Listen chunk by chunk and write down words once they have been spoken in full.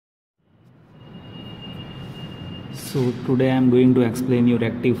So today I am going to explain you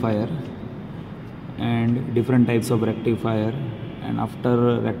rectifier and different types of rectifier, and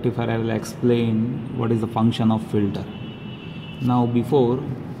after rectifier I will explain what is the function of filter. Now before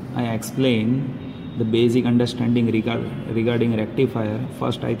I explain the basic understanding regarding rectifier,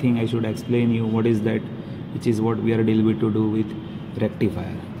 first I think I should explain you what is that, which is what we are dealing to do with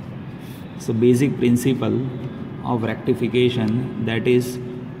rectifier. So basic principle of rectification, that is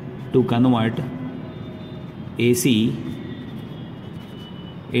to convert AC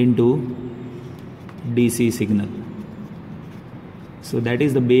into DC signal. So that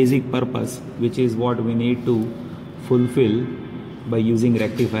is the basic purpose, which is what we need to fulfill by using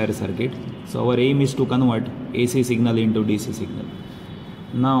rectifier circuit. So our aim is to convert AC signal into DC signal.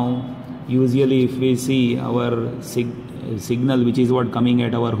 Now usually if we see our signal, which is what coming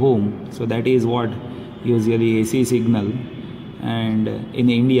at our home, so that is what usually AC signal, and in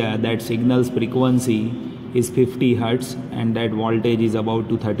India that signal's frequency is 50 Hertz and that voltage is about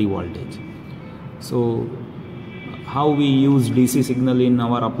 230 voltage. So how we use DC signal in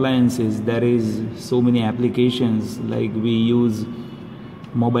our appliances, there is so many applications, like we use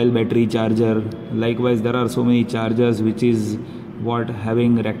mobile battery charger. Likewise there are so many chargers which is what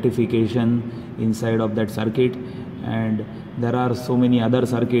having rectification inside of that circuit, and there are so many other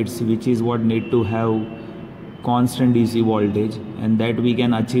circuits which is what need to have constant DC voltage, and that we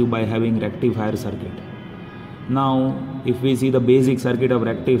can achieve by having rectifier circuit. Now if we see the basic circuit of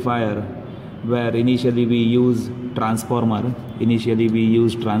rectifier, where initially we use transformer,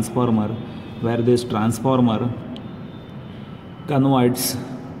 where this transformer converts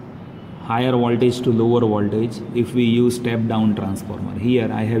higher voltage to lower voltage if we use step down transformer.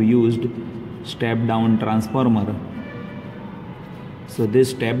 Here I have used step down transformer. So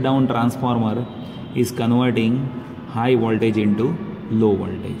this step down transformer is converting high voltage into low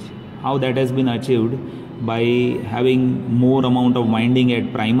voltage. How that has been achieved? By having more amount of winding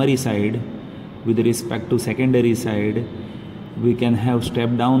at primary side with respect to secondary side, we can have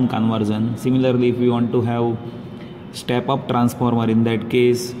step down conversion. Similarly, if we want to have step up transformer, in that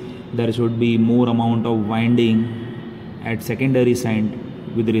case there should be more amount of winding at secondary side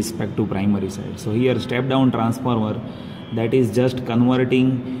with respect to primary side. So here step down transformer, that is just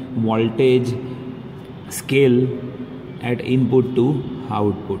converting voltage scale at input to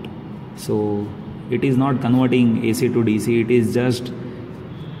output. So it is not converting AC to DC, it is just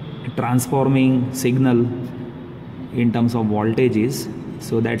transforming signal in terms of voltages,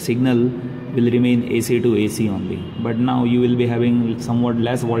 so that signal will remain AC to AC only. But now you will be having somewhat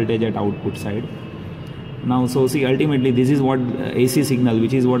less voltage at output side. Now so see, ultimately this is what AC signal,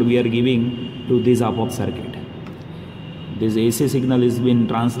 which is what we are giving to this up-up circuit. This AC signal is been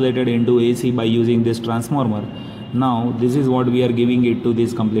translated into AC by using this transformer. Now this is what we are giving it to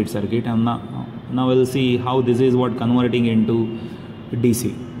this complete circuit, and now we'll see how this is what converting into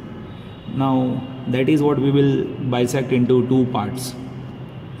DC. Now that is what we will bisect into two parts.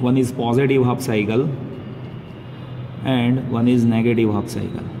 One is positive half cycle and one is negative half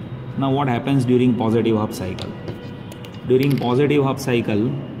cycle. Now what happens during positive half cycle? During positive half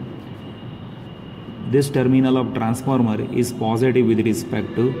cycle, this terminal of transformer is positive with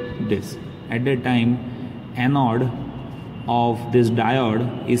respect to this. At that time, anode of this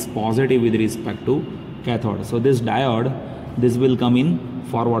diode is positive with respect to cathode. So this diode, this will come in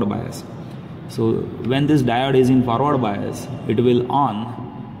forward bias. So when this diode is in forward bias, it will on,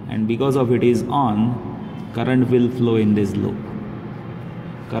 and because of it is on, current will flow in this loop.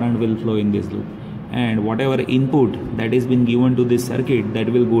 And whatever input that is been given to this circuit, that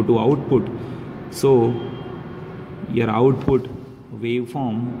will go to output. So your output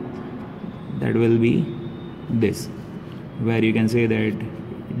waveform, that will be this, where you can say that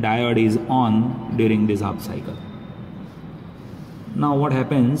diode is on during this half cycle. Now what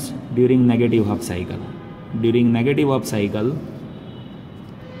happens during negative half cycle? During negative half cycle,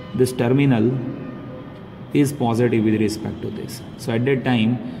 this terminal is positive with respect to this. So at that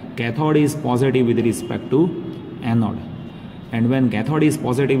time, cathode is positive with respect to anode. And when cathode is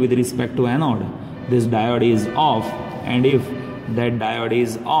positive with respect to anode, this diode is off, and if that diode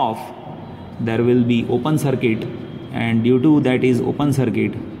is off, there will be open circuit, and due to that is open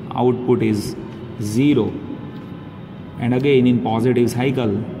circuit, output is 0. And again in positive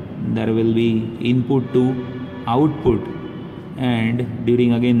cycle, there will be input to output, and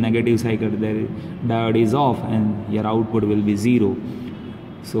during again negative cycle, the diode is off and your output will be 0.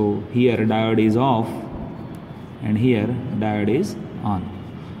 So here diode is off and here diode is on.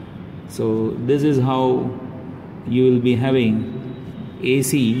 So this is how you will be having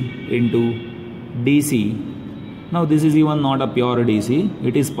AC into DC Now this is even not a pure DC,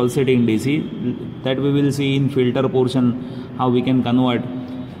 it is pulsating DC. That we will see in filter portion how we can convert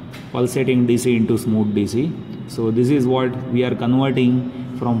pulsating DC into smooth DC. So this is what we are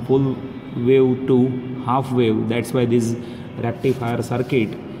converting from full wave to half wave. That's why this rectifier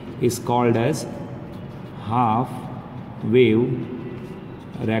circuit is called as half wave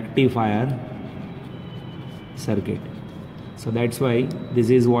rectifier circuit. So that's why this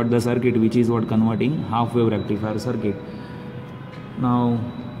is what the circuit which is what converting half wave rectifier circuit. Now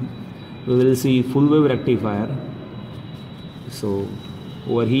we will see full wave rectifier. So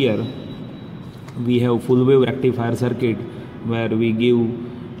over here we have full wave rectifier circuit where we give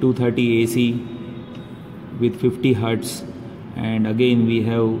 230 AC with 50 Hertz, and again we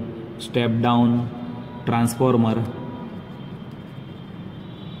have step down transformer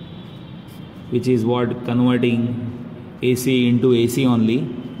which is what converting AC into AC only.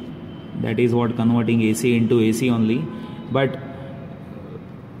 That is what converting AC into AC only. But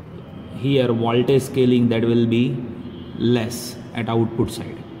here voltage scaling that will be less at output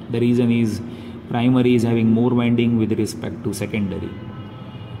side. The reason is primary is having more winding with respect to secondary.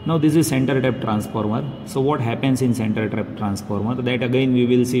 Now this is center tap transformer. So what happens in center tap transformer, that again we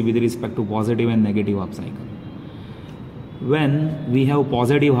will see with respect to positive and negative half cycle. When we have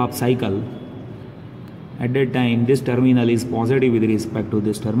positive half cycle, at that time this terminal is positive with respect to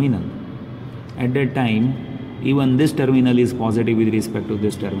this terminal. At that time even this terminal is positive with respect to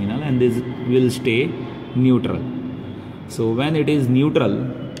this terminal, and this will stay neutral. So when it is neutral,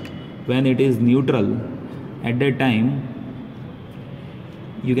 at that time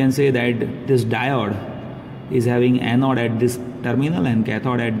you can say that this diode is having anode at this terminal and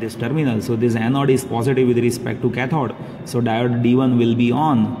cathode at this terminal. So this anode is positive with respect to cathode. So diode D1 will be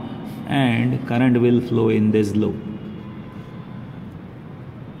on and current will flow in this loop.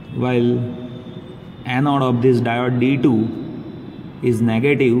 While anode of this diode D2 is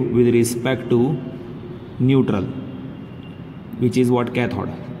negative with respect to neutral, which is what cathode.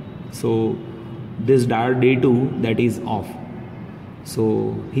 So this diode D2 that is off.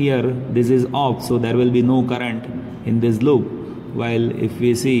 So here this is off, so there will be no current in this loop. While if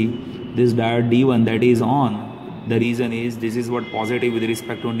we see this diode D1 that is on, the reason is this is what positive with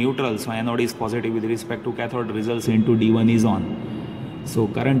respect to neutral, so anode is positive with respect to cathode, results into D1 is on. So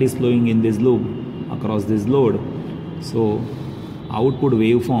current is flowing in this loop across this load. So output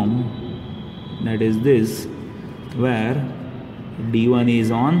waveform, that is this, where D1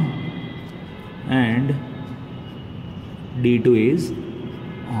 is on and D2 is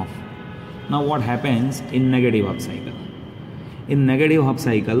off. Now what happens in negative half cycle? In negative half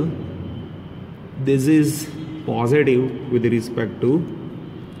cycle, this is positive with respect to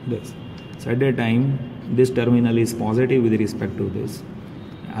this. So at that time this terminal is positive with respect to this.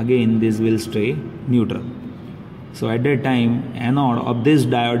 Again this will stay neutral. So at that time anode of this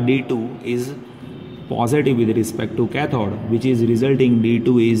diode D2 is positive with respect to cathode, which is resulting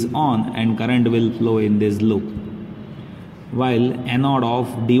D2 is on and current will flow in this loop. While anode of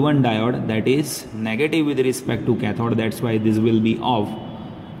D1 diode that is negative with respect to cathode, that's why this will be off,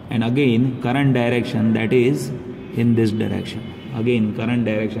 and again current direction that is in this direction. Again current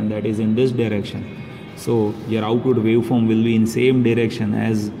direction that is in this direction. So your output waveform will be in same direction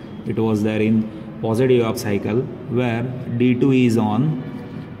as it was there in positive half cycle, where D2 is on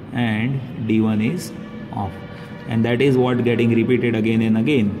and D1 is off, and that is what getting repeated again and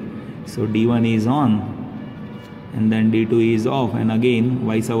again. So D1 is on and then D2 is off, and again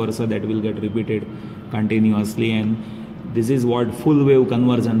vice versa, that will get repeated continuously, and this is what full wave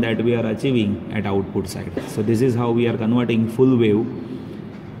conversion that we are achieving at output side. So this is how we are converting full wave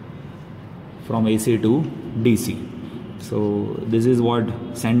from AC to DC. So this is what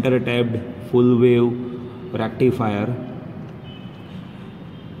center tapped full wave rectifier.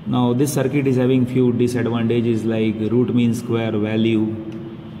 Now this circuit is having few disadvantages like root mean square value,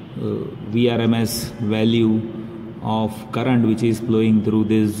 VRMS value of current which is flowing through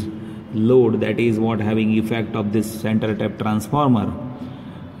this load, that is what having effect of this center tap transformer,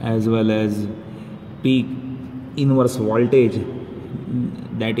 as well as peak inverse voltage,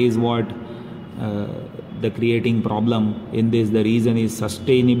 that is what the creating problem in this. The reason is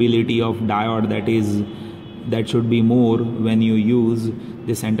sustainability of diode, that should be more when you use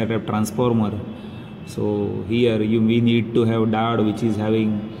the center tap transformer. So here we need to have diode which is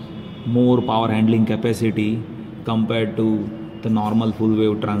having more power handling capacity compared to the normal full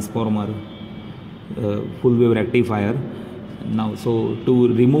wave transformer, full wave rectifier. Now so to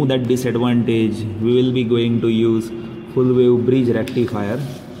remove that disadvantage, we will be going to use full wave bridge rectifier.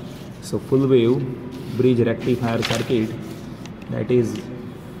 So full wave bridge rectifier circuit that is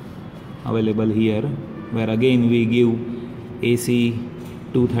available here where again we give AC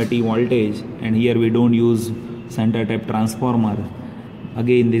 230 voltage, and here we don't use center tap transformer.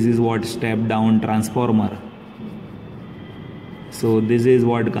 Again, this is what step down transformer. So this is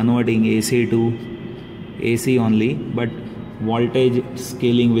what converting AC to AC only, but voltage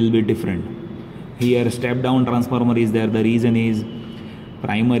scaling will be different. Here step down transformer is there. The reason is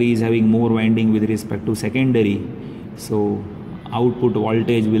primary is having more winding with respect to secondary, so output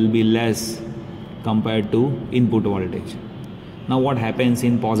voltage will be less compared to input voltage. Now what happens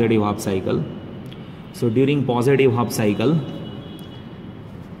in positive half cycle? So during positive half cycle,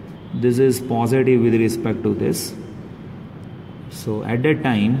 this is positive with respect to this. So at that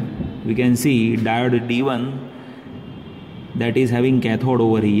time we can see diode D1 that is having cathode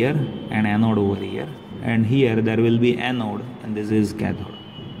over here and anode over here, and here there will be anode and this is cathode.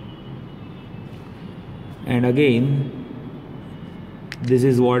 And again this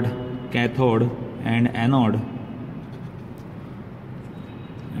is what cathode and anode,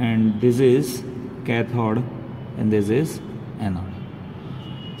 and this is cathode and this is anode.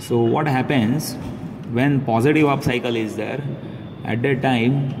 So what happens when positive half cycle is there? At that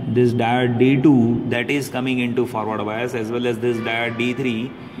time this diode D2 that is coming into forward bias, as well as this diode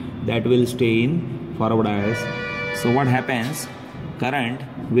D3 that will stay in forward bias. So what happens? Current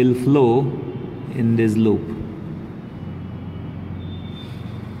will flow in this loop.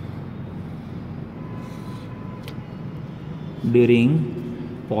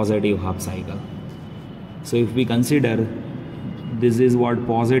 During positive half cycle. So if we consider this is what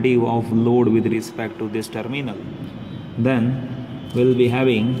positive of load with respect to this terminal, then we'll be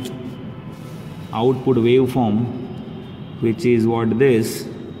having output waveform, which is what this,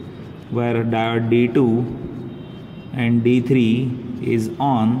 where diode D2 and D3 is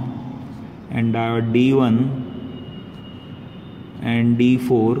on and diode D1 and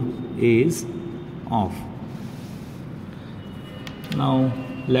D4 is off. Now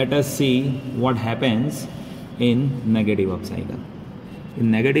let us see what happens in negative half cycle.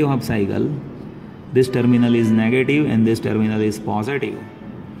 In negative half cycle, this terminal is negative and this terminal is positive.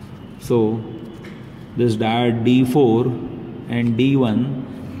 So this diode D4 and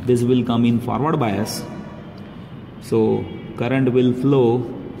D1, this will come in forward bias. So current will flow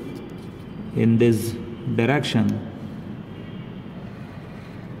in this direction.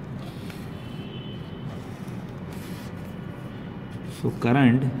 So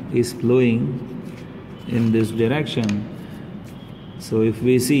current is flowing in this direction. So if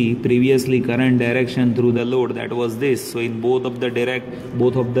we see previously current direction through the load, that was this. So in both of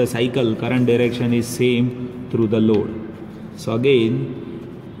the cycle, current direction is same through the load. So again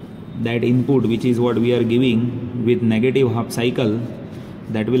that input, which is what we are giving with negative half cycle,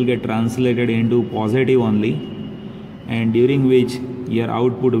 that will get translated into positive only, and during which your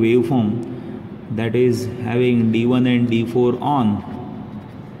output waveform that is having D1 and D4 on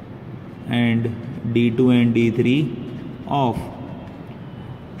and D2 and D3 off,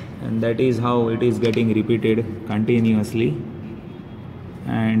 and that is how it is getting repeated continuously.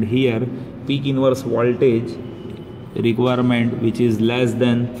 And here peak inverse voltage requirement, which is less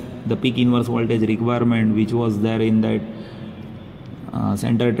than the peak inverse voltage requirement which was there in that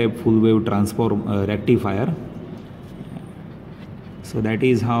center tap full wave rectifier. So that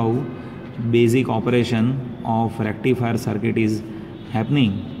is how basic operation of rectifier circuit is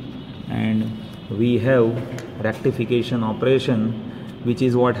happening. And we have rectification operation, which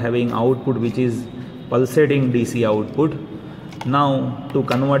is what having output which is pulsating DC output. Now to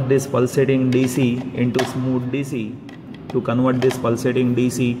convert this pulsating DC into smooth DC,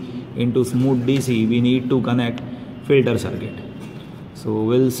 we need to connect filter circuit. So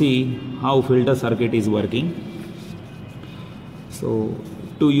we'll see how filter circuit is working. So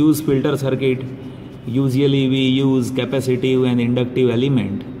to use filter circuit, usually we use capacitive and inductive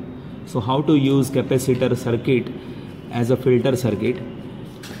element. So how to use capacitor circuit as a filter circuit?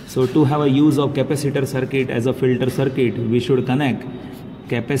 So to have a use of capacitor circuit as a filter circuit, we should connect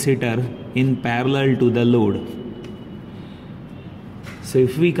capacitor in parallel to the load. So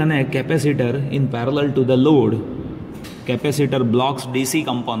if we connect capacitor in parallel to the load, capacitor blocks DC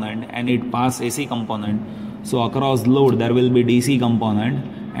component and it passes AC component. So across load there will be DC component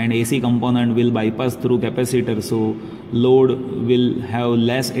and AC component will bypass through capacitor. So load will have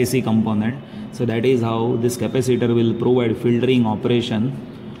less AC component. So that is how this capacitor will provide filtering operation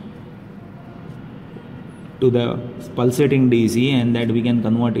to the pulsating DC, and that we can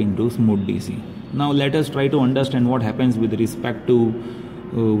convert into smooth DC. Now let us try to understand what happens with respect to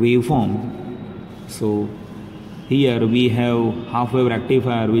waveform. So here we have half-wave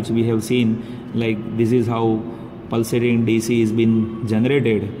rectifier, which we have seen, like this is how pulsating DC is been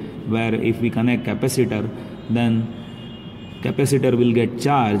generated, where if we connect capacitor, then capacitor will get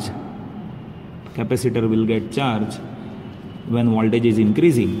charge. Capacitor will get charge when voltage is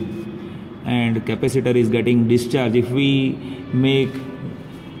increasing, and capacitor is getting discharge. If we make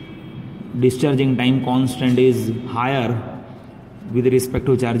discharging time constant is higher with respect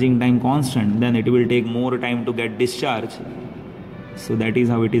to charging time constant, then it will take more time to get discharge. So that is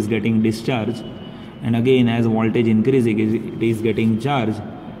how it is getting discharge. And again, as voltage increases, it is getting charge,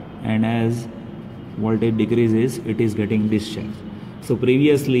 and as voltage decreases, it is getting discharge. So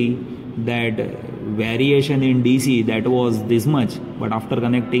previously that variation in DC, that was this much, but after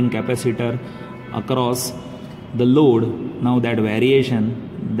connecting capacitor across the load, now that variation,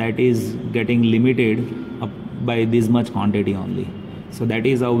 that is getting limited up by this much quantity only. So that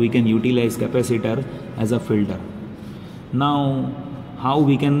is how we can utilize capacitor as a filter. Now how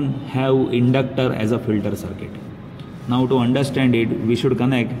we can have inductor as a filter circuit? Now to understand it, we should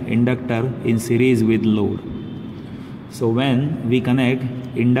connect inductor in series with load. So when we connect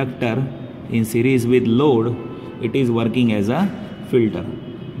inductor in series with load, it is working as a filter.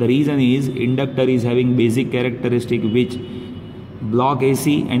 The reason is inductor is having basic characteristic which block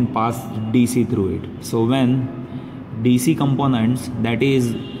AC and pass DC through it. So when DC components that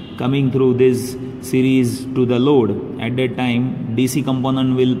is coming through this series to the load, at that time DC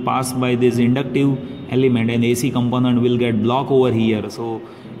component will pass by this inductive element and AC component will get blocked over here, so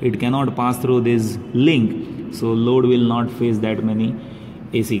it cannot pass through this link, so load will not face that many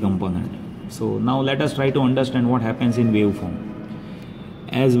AC component. So now let us try to understand what happens in waveform.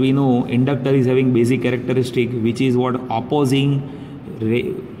 As we know, inductor is having basic characteristic which is what opposing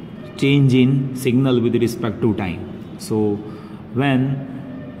change in signal with respect to time. So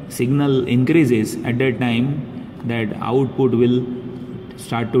when signal increases, at that time that output will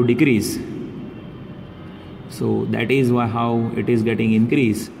start to decrease. So that is how it is getting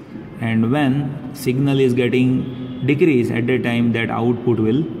increase, and when signal is getting decrease, at that time that output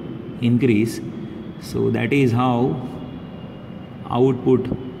will increase. So that is how output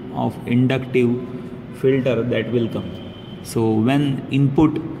of inductive filter that will come. So when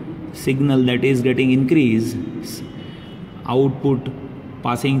input signal that is getting increase, output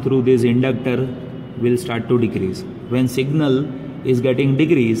passing through this inductor will start to decrease. When signal is getting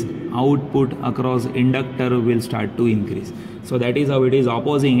decrease, output across inductor will start to increase. So that is how it is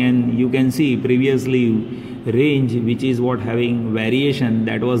opposing, and you can see previously range which is what having variation,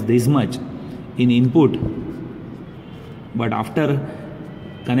 that was this much in input, but after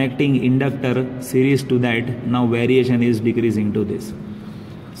connecting inductor series to that, now variation is decreasing to this.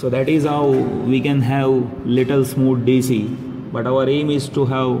 So that is how we can have little smooth DC, but our aim is to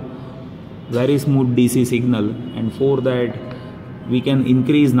have very smooth DC signal, and for that we can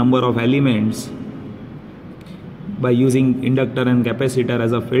increase number of elements by using inductor and capacitor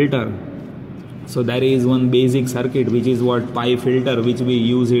as a filter. So there is one basic circuit which is what pi filter, which we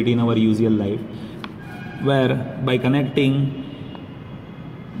use it in our usual life, where by connecting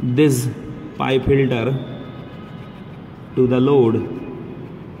this pi filter to the load,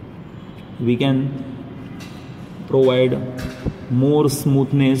 we can provide more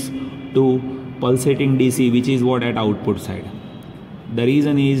smoothness to pulsating DC, which is what at output side. The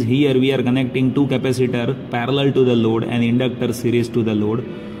reason is here we are connecting two capacitor parallel to the load and inductor series to the load.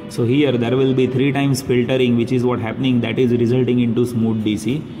 So here there will be 3 times filtering, which is what happening, that is resulting into smooth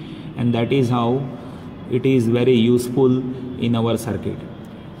DC, and that is how it is very useful in our circuit.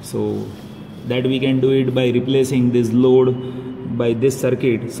 So that we can do it by replacing this load by this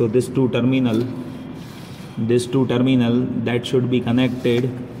circuit. So this two terminal that should be connected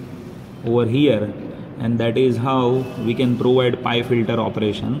over here, and that is how we can provide pi filter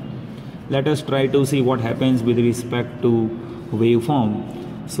operation. Let us try to see what happens with respect to waveform.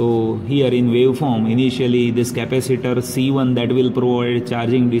 So here in waveform, initially this capacitor C1 that will provide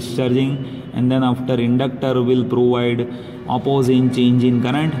charging, discharging, and then after inductor will provide opposing change in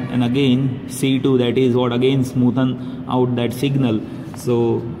current, and again C2 that is what again smoothen out that signal.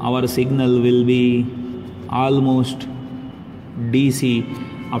 So our signal will be almost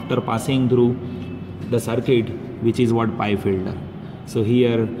DC after passing through the circuit, which is what pi filter. So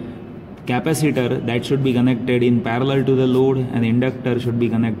here capacitor that should be connected in parallel to the load, and inductor should be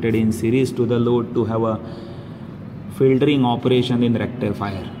connected in series to the load to have a filtering operation in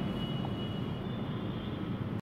rectifier.